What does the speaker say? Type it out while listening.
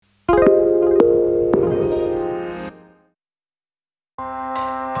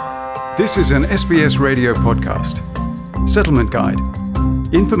This is an SBS radio podcast. Settlement Guide.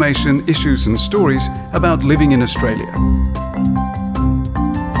 Information, issues and stories about living in Australia.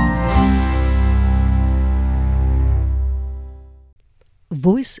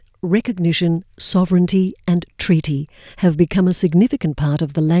 Voice, recognition, sovereignty and treaty have become a significant part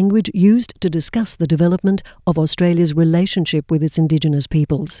of the language used to discuss the development of Australia's relationship with its Indigenous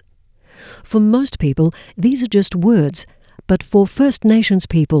peoples. For most people, these are just words, but for First Nations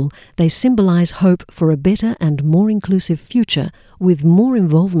people, they symbolise hope for a better and more inclusive future with more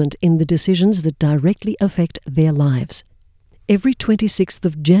involvement in the decisions that directly affect their lives. Every 26th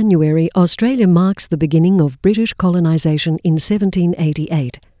of January, Australia marks the beginning of British colonisation in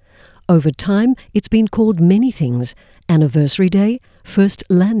 1788. Over time, it's been called many things: Anniversary Day, First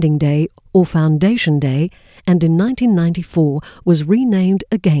Landing Day or Foundation Day, and in 1994 was renamed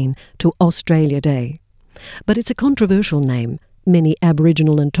again to Australia Day. But it's a controversial name. Many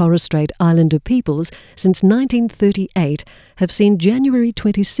Aboriginal and Torres Strait Islander peoples since 1938 have seen January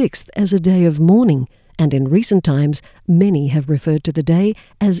 26th as a day of mourning, and in recent times many have referred to the day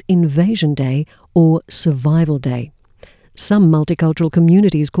as Invasion Day or Survival Day. Some multicultural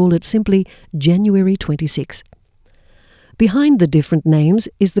communities call it simply January 26th. Behind the different names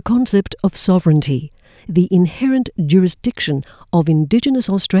is the concept of sovereignty, the inherent jurisdiction of Indigenous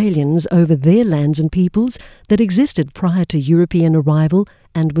Australians over their lands and peoples that existed prior to European arrival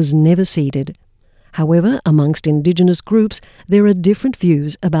and was never ceded. However, amongst Indigenous groups, there are different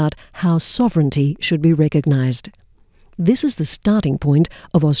views about how sovereignty should be recognised. This is the starting point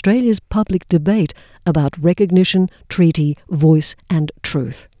of Australia's public debate about recognition, treaty, voice and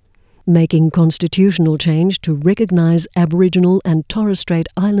truth. Making constitutional change to recognise Aboriginal and Torres Strait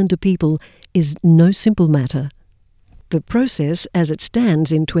Islander people is no simple matter. The process, as it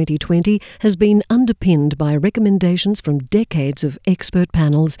stands in 2020, has been underpinned by recommendations from decades of expert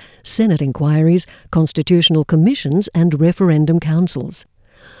panels, Senate inquiries, constitutional commissions and referendum councils.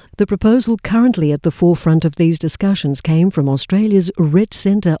 The proposal currently at the forefront of these discussions came from Australia's Rett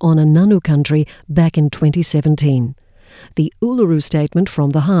Centre on Ananu Country back in 2017. The Uluru Statement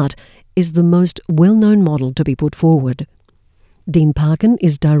from the Heart is the most well-known model to be put forward. Dean Parkin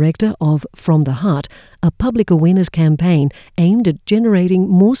is director of From the Heart, a public awareness campaign aimed at generating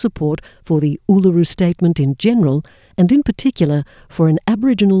more support for the Uluru Statement in general and in particular for an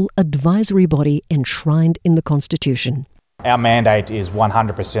Aboriginal advisory body enshrined in the Constitution. Our mandate is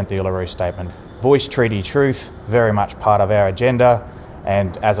 100% the Uluru Statement. Voice, treaty, truth, very much part of our agenda,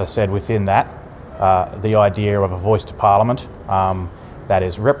 and as I said, within that, the idea of a voice to Parliament that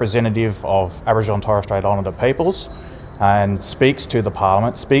is representative of Aboriginal and Torres Strait Islander peoples and speaks to the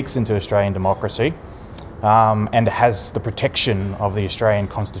Parliament, speaks into Australian democracy, and has the protection of the Australian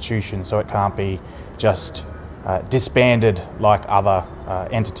Constitution, so it can't be just disbanded like other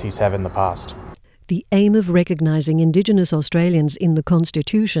entities have in the past. The aim of recognising Indigenous Australians in the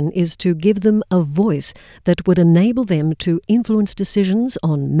Constitution is to give them a voice that would enable them to influence decisions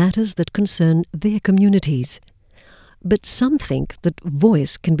on matters that concern their communities. But some think that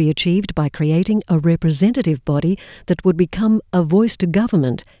voice can be achieved by creating a representative body that would become a voice to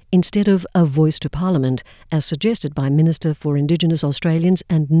government instead of a voice to Parliament, as suggested by Minister for Indigenous Australians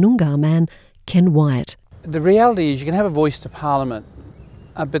and Noongar man Ken Wyatt. The reality is you can have a voice to Parliament,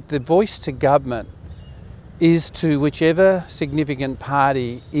 but the voice to government is to whichever significant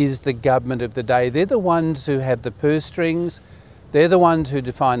party is the government of the day. They're the ones who have the purse strings, they're the ones who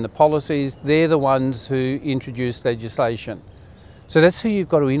define the policies, they're the ones who introduce legislation. So that's who you've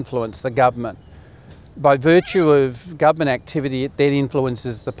got to influence, the government. By virtue of government activity, it then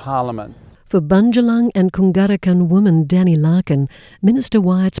influences the Parliament. For Bundjalung and Kungarakan woman Danny Larkin, Minister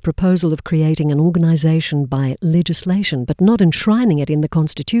Wyatt's proposal of creating an organisation by legislation but not enshrining it in the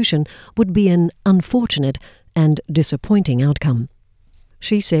Constitution would be an unfortunate and disappointing outcome.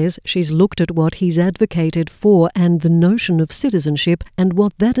 She says she's looked at what he's advocated for and the notion of citizenship and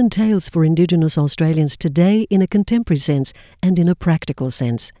what that entails for Indigenous Australians today in a contemporary sense and in a practical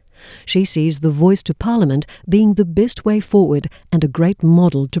sense. She sees the voice to Parliament being the best way forward and a great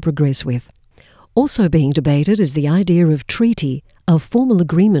model to progress with. Also being debated is the idea of treaty, a formal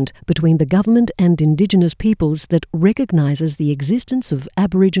agreement between the government and Indigenous peoples that recognises the existence of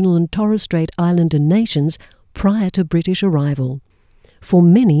Aboriginal and Torres Strait Islander nations prior to British arrival. For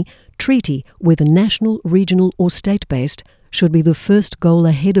many, treaty, whether national, regional or state-based, should be the first goal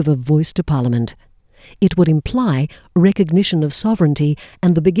ahead of a voice to Parliament. It would imply recognition of sovereignty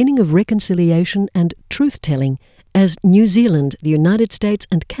and the beginning of reconciliation and truth-telling, as New Zealand, the United States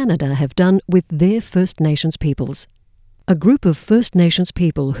and Canada have done with their First Nations peoples. A group of First Nations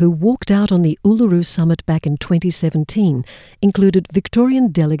people who walked out on the Uluru Summit back in 2017 included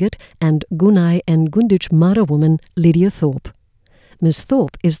Victorian delegate and Gunai and Gunditj Mara woman Lydia Thorpe. Ms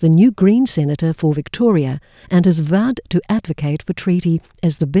Thorpe is the new Green Senator for Victoria and has vowed to advocate for treaty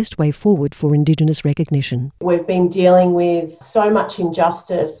as the best way forward for Indigenous recognition. We've been dealing with so much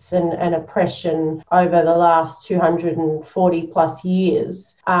injustice and oppression over the last 240 plus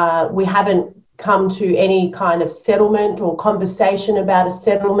years. We haven't come to any kind of settlement or conversation about a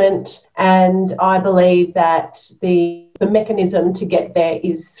settlement, and I believe that the mechanism to get there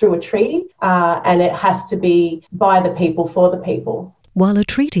is through a treaty, and it has to be by the people for the people. While a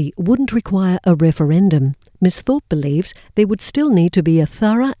treaty wouldn't require a referendum, Ms Thorpe believes there would still need to be a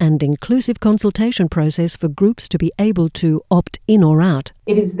thorough and inclusive consultation process for groups to be able to opt in or out.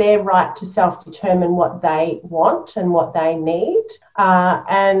 It is their right to self-determine what they want and what they need.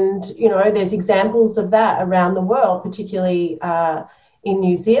 There's examples of that around the world, particularly in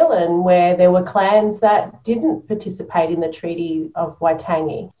New Zealand, where there were clans that didn't participate in the Treaty of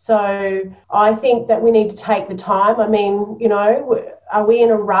Waitangi. So I think that we need to take the time. I mean, are we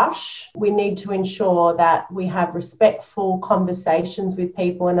in a rush? We need to ensure that we have respectful conversations with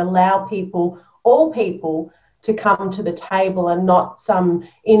people and allow people, all people, to come to the table and not some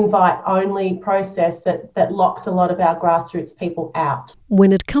invite-only process that locks a lot of our grassroots people out.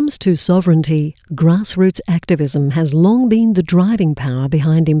 When it comes to sovereignty, grassroots activism has long been the driving power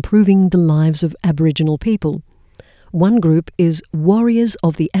behind improving the lives of Aboriginal people. One group is Warriors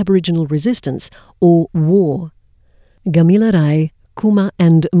of the Aboriginal Resistance, or WAR. Gamila Rai, Kuma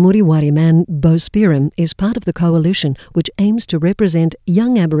and Muriwari man Bo Spearham is part of the coalition which aims to represent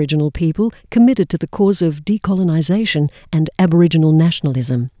young Aboriginal people committed to the cause of decolonisation and Aboriginal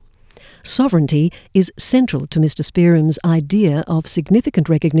nationalism. Sovereignty is central to Mr Spearham's idea of significant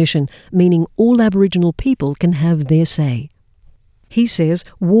recognition, meaning all Aboriginal people can have their say. He says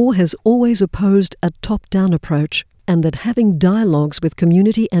war has always opposed a top-down approach, and that having dialogues with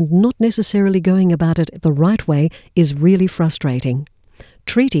community and not necessarily going about it the right way is really frustrating.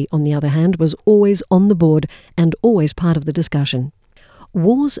 Treaty, on the other hand, was always on the board and always part of the discussion.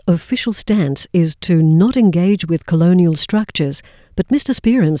 War's official stance is to not engage with colonial structures, but Mr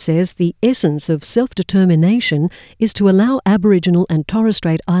Spearham says the essence of self-determination is to allow Aboriginal and Torres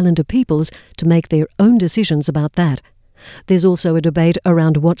Strait Islander peoples to make their own decisions about that. There's also a debate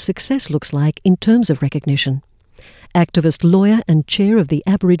around what success looks like in terms of recognition. Activist lawyer and chair of the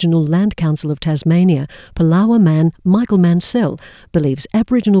Aboriginal Land Council of Tasmania, Palawa man Michael Mansell, believes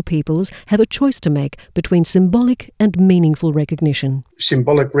Aboriginal peoples have a choice to make between symbolic and meaningful recognition.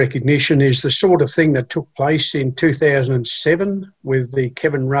 Symbolic recognition is the sort of thing that took place in 2007 with the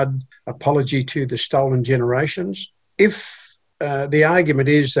Kevin Rudd apology to the stolen generations. If the argument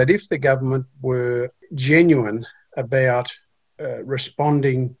is that if the government were genuine about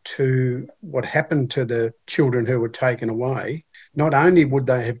responding to what happened to the children who were taken away, not only would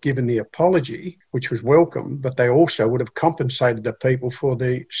they have given the apology, which was welcome, but they also would have compensated the people for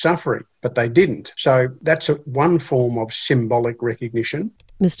the suffering, but they didn't. So that's one form of symbolic recognition.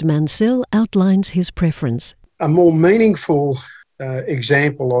 Mr Mansell outlines his preference. A more meaningful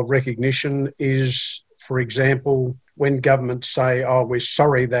example of recognition is, for example, when governments say, we're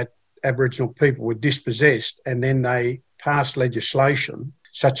sorry that Aboriginal people were dispossessed, and then they pass legislation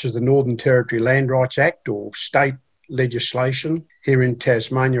such as the Northern Territory Land Rights Act or state legislation here in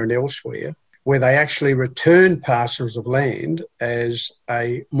Tasmania and elsewhere, where they actually return parcels of land as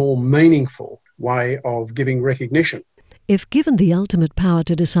a more meaningful way of giving recognition. If given the ultimate power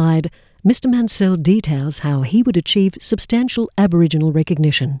to decide, Mr Mansell details how he would achieve substantial Aboriginal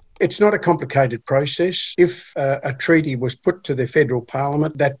recognition. It's not a complicated process. If a treaty was put to the Federal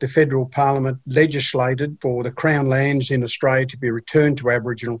Parliament, that the Federal Parliament legislated for the Crown lands in Australia to be returned to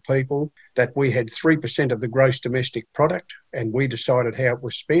Aboriginal people, that we had 3% of the gross domestic product and we decided how it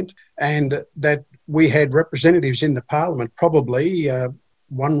was spent, and that we had representatives in the Parliament, probably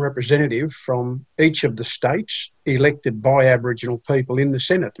one representative from each of the states elected by Aboriginal people in the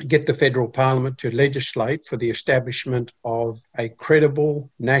Senate, get the Federal Parliament to legislate for the establishment of a credible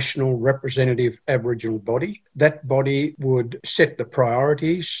national representative Aboriginal body. That body would set the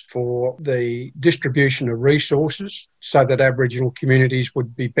priorities for the distribution of resources so that Aboriginal communities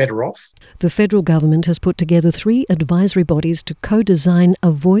would be better off. The federal government has put together 3 advisory bodies to co-design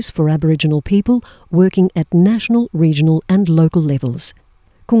a voice for Aboriginal people working at national, regional and local levels.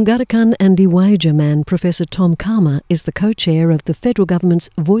 Kungarakan and Iwaija man Professor Tom Kama is the co-chair of the federal government's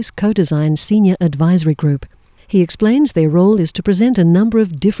Voice Co-Design Senior Advisory Group. He explains their role is to present a number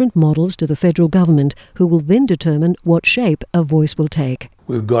of different models to the federal government, who will then determine what shape a voice will take.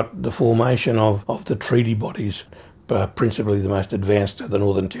 We've got the formation of the treaty bodies, principally the most advanced are the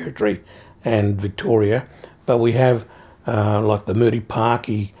Northern Territory and Victoria. But we have like the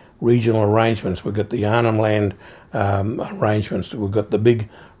Murray-Parky regional arrangements. We've got the Arnhem Land arrangements. We've got the big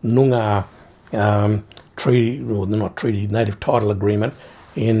Noongar treaty, or not treaty, native title agreement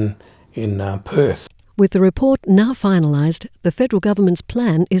in Perth. With the report now finalised, the federal government's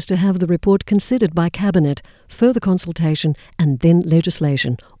plan is to have the report considered by Cabinet, further consultation and then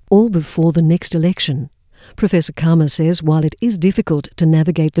legislation, all before the next election. Professor Kama says while it is difficult to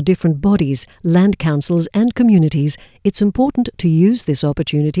navigate the different bodies, land councils and communities, it's important to use this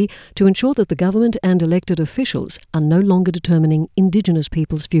opportunity to ensure that the government and elected officials are no longer determining Indigenous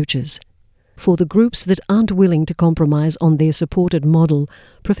people's futures. For the groups that aren't willing to compromise on their supported model,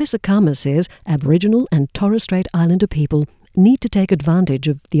 Professor Kama says Aboriginal and Torres Strait Islander people need to take advantage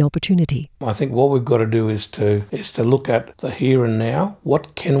of the opportunity. I think what we've got to do is to look at the here and now.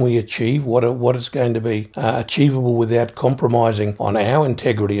 What can we achieve? What is going to be achievable without compromising on our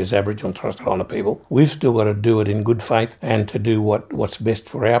integrity as Aboriginal and Torres Strait Islander people? We've still got to do it in good faith and to do what's best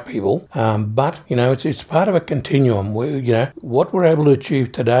for our people. But it's part of a continuum. What we're able to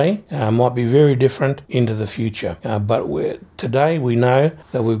achieve today might be very different into the future. But today we know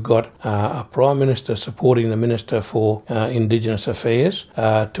that we've got a Prime Minister supporting the Minister for Indigenous Affairs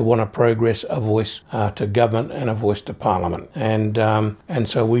to want to progress a voice to government and a voice to Parliament. And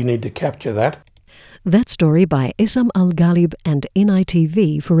so we need to capture that. That story by Essam Al-Ghalib and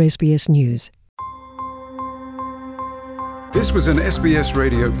NITV for SBS News. This was an SBS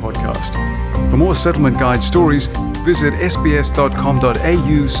radio podcast. For more Settlement Guide stories, visit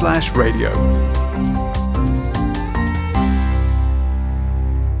sbs.com.au/radio.